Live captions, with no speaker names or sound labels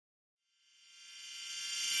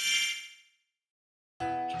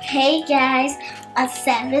Hey guys, I'm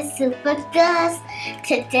Seven Super Gus.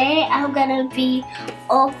 Today I'm gonna be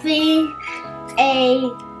opening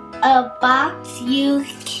a box.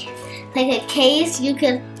 Like a case you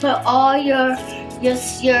can put all your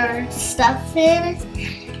stuff in,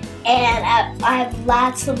 and I have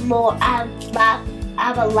lots of more. I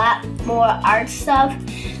have a lot more art stuff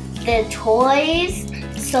than toys.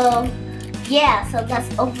 So yeah, so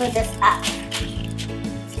let's open this up.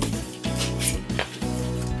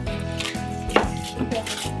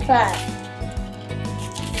 Fun.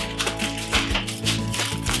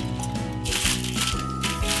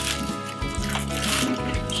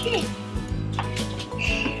 Okay.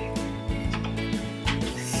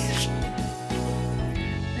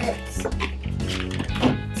 Let's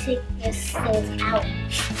take this thing out.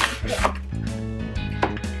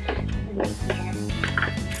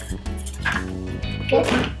 Good.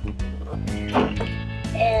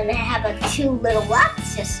 And I have two little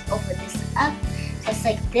blocks. Just open this up. Just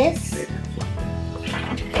like this.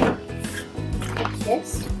 Like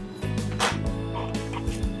this.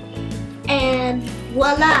 And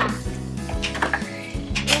voila!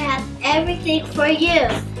 We have everything for you.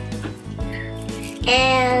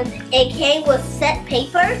 And it came with set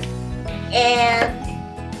paper. And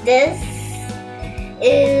this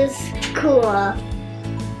is cool.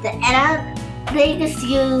 They just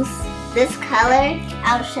use this color.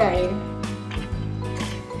 I'll show you.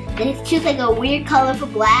 They choose like a weird color for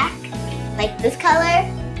black, like this color.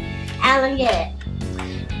 I don't get it.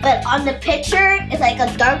 But on the picture, it's like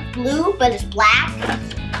a dark blue, but it's black.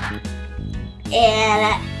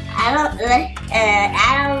 And I'm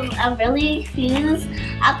really confused.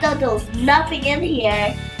 I thought there was nothing in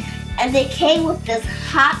here, and they came with this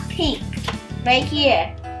hot pink right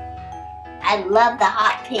here. I love the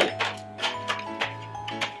hot pink.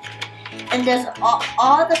 And there's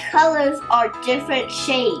all the colors are different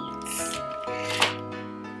shades.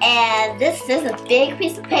 And this is a big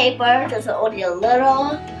piece of paper. There's only a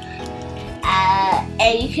little.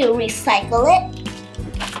 And you can recycle it.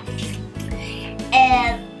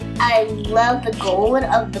 And I love the gold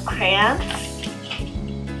of the crayons.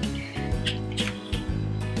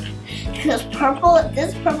 Because purple,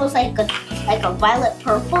 this purple is like a violet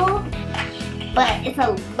purple. But it's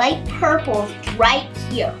a light purple right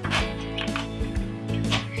here.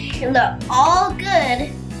 And they're all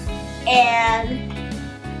good, and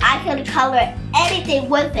I can color anything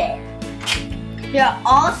with it. They're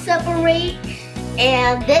all separate,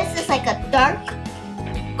 and this is like a dark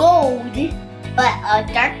gold, but a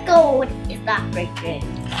dark gold is not very good.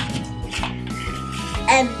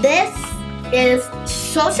 And this is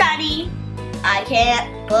so shiny, I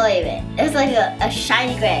can't believe it. It's like a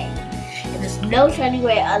shiny gray, and there's no shiny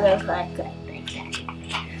gray other than like that.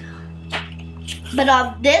 But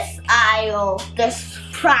on this aisle, this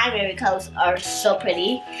primary colors are so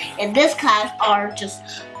pretty, and this colors are just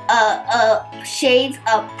shades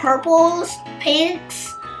of purples,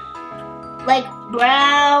 pinks, like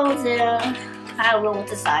browns, and I don't know what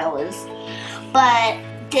this aisle is. But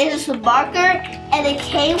this is a marker, and it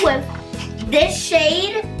came with this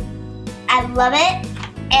shade. I love it,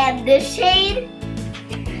 and this shade,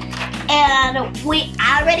 and we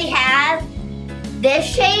already have this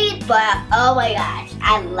shade, but oh my gosh,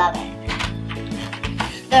 I love it.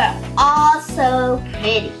 They're all so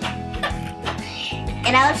pretty.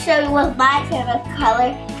 And I'll show you what my favorite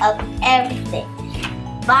color of everything.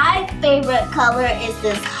 My favorite color is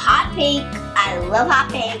this hot pink. I love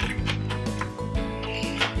hot pink.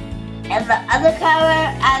 And the other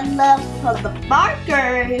color I love from the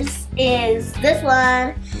markers is this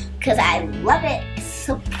one, because I love it. It's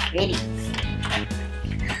so pretty.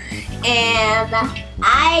 And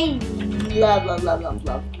I love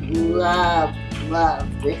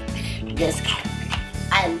this color.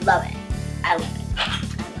 I love it. I love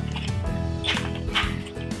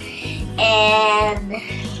it. And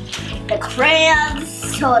the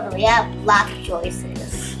crayons, totally. I have lots of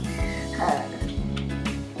choices.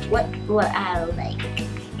 What I like.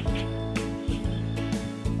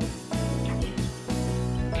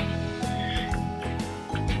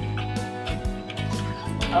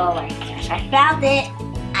 Oh my gosh, I found it.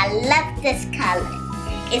 I love this color.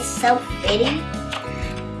 It's so pretty.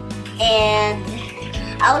 And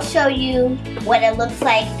I'll show you what it looks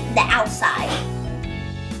like the outside.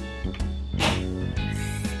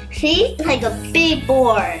 See, it's like a big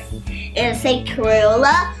board. And it says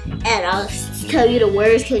Crayola, and I'll tell you the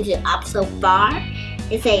words because you're up so far.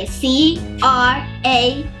 It says C-R-A-Y-O-L-A.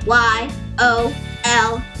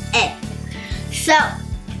 So,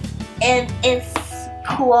 and it's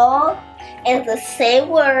cool. It's the same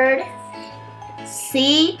word,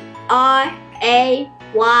 C-R-A-Y-O-L-A.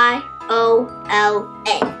 Crayola.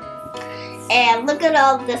 And look at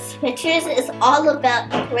all these pictures. It's all about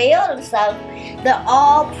Crayola stuff. They're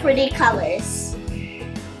all pretty colors.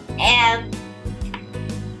 And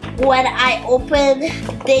when I open the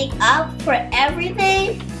thing up for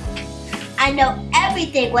everything, I know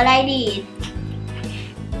everything what I need.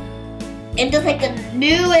 And there's like a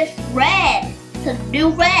newest red. It's a new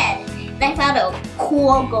red. And I found a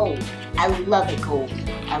cool gold. I love it gold.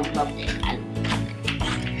 I loved it.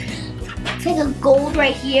 It's like a gold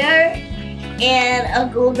right here and a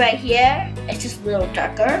gold right here. It's just a little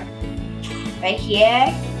darker. Right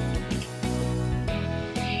here.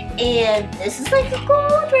 And this is like a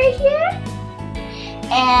gold right here.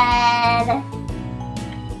 And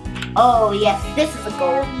oh yes, this is a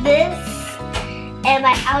gold. This and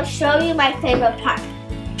I'll show you my favorite part.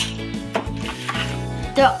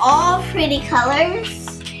 They're all pretty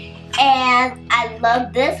colors, and I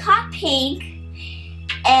love this hot pink,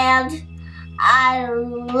 and I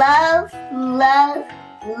love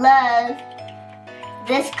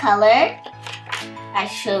this color I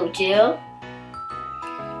showed you,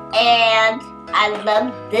 and I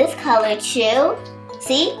love this color too.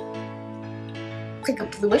 See? It's like a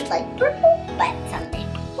bluish like purple, but something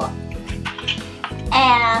purple.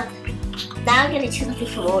 And now I'm gonna choose something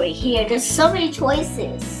from over here. There's so many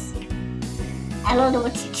choices. I don't know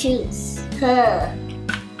what to choose.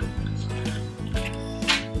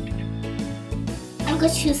 I'm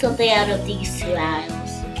gonna choose something out of these two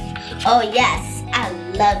aisles. Oh yes, I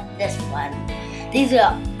love this one. These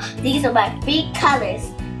are my three colors.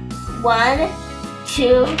 1,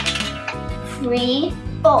 2, 3,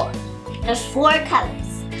 4. There's 4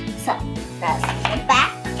 colors. So let's go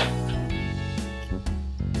back.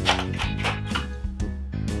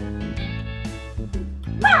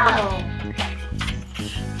 Wow!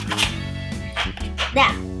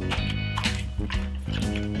 Now,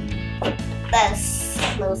 let's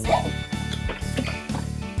close it.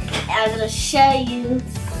 And I'm going to show you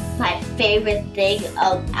my favorite thing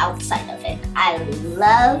outside of it. I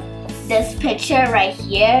love this picture right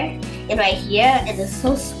here and right here. And it's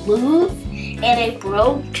so smooth. And it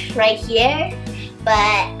broke right here. But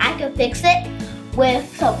I can fix it with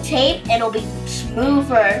some tape and it'll be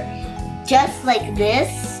smoother. Just like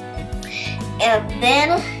this, and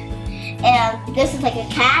this is like a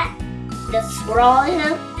cat. There's a squirrel in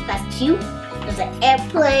him. That's cute. There's an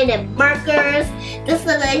airplane and markers. This is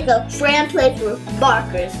like a friend place with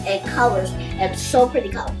markers and colors and so pretty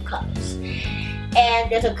colors. And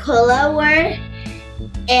there's a color word,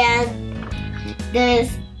 and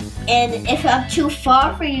if I'm too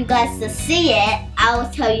far for you guys to see it, I'll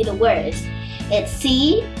tell you the words. It's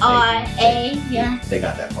C-R-A. Yeah. They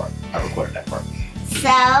got that part. I recorded that part. So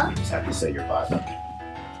You just have to say your 5.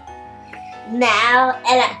 now,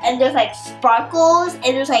 and there's like sparkles, and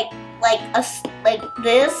there's like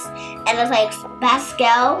this, and there's like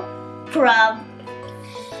Pascal from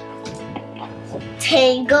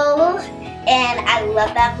Tangled, and I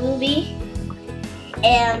love that movie.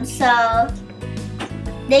 And so,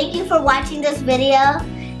 thank you for watching this video.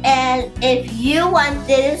 And if you want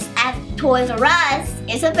this at Toys R Us,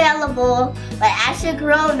 it's available, but ask your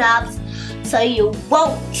grown-ups so you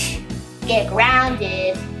won't get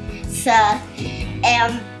grounded. So,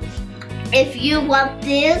 if you want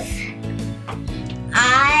this,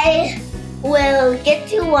 I will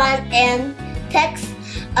get you one and text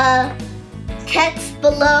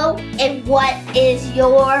below and what is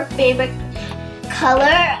your favorite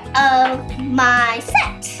color of my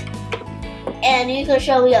set. And you can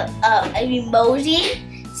show me an emoji.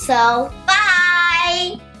 So